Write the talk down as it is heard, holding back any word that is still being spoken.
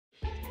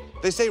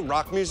They say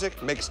rock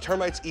music makes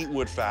termites eat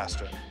wood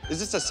faster. Is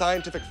this a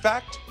scientific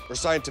fact or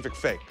scientific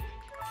fake?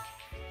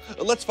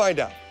 Let's find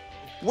out.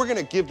 We're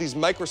gonna give these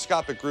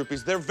microscopic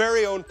groupies their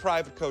very own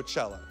private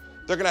Coachella.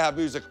 They're gonna have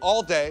music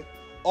all day,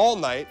 all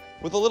night,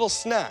 with a little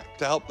snack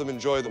to help them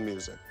enjoy the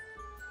music.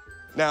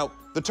 Now,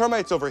 the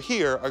termites over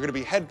here are gonna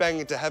be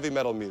headbanging to heavy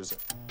metal music.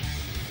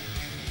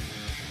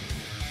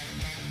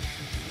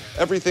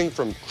 Everything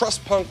from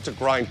crust punk to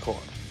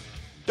grindcore.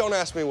 Don't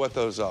ask me what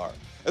those are.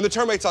 And the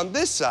termites on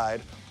this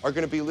side are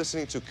gonna be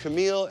listening to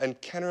Camille and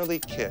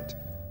Kennerly Kitt,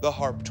 the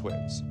harp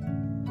twins.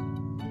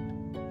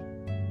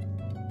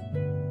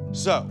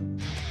 So,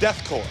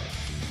 deathcore,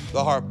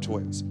 the harp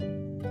twins.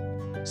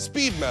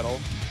 Speed metal,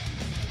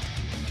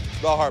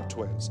 the harp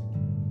twins.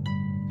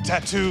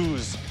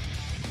 Tattoos,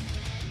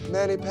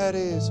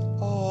 mani-pedis,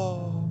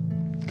 oh.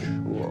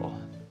 Cool.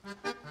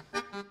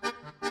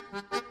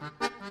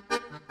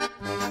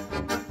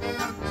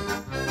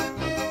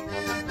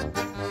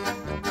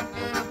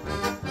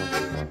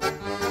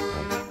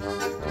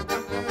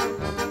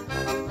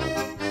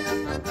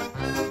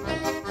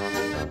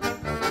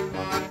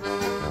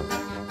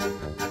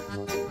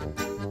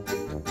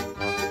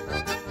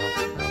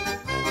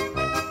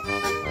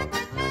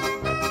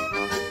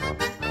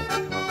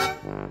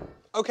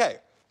 Okay,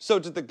 so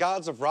did the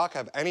gods of rock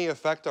have any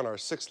effect on our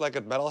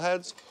six-legged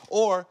metalheads?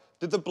 Or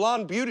did the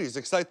blonde beauties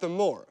excite them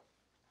more?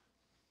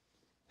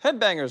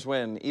 Headbangers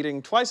win,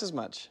 eating twice as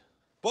much.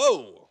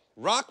 Whoa,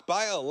 rock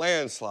by a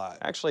landslide.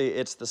 Actually,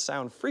 it's the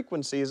sound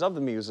frequencies of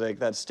the music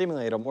that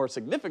stimulate a more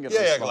significant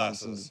Yeah, response.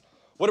 glasses.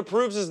 What it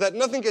proves is that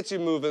nothing gets you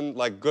moving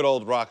like good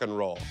old rock and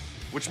roll,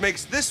 which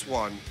makes this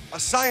one a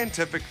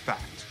scientific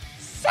fact.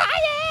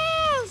 Science!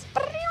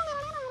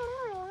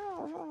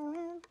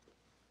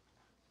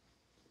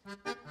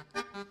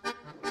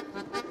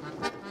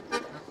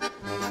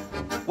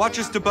 Watch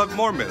us debug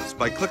more myths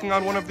by clicking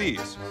on one of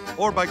these,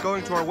 or by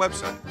going to our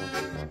website.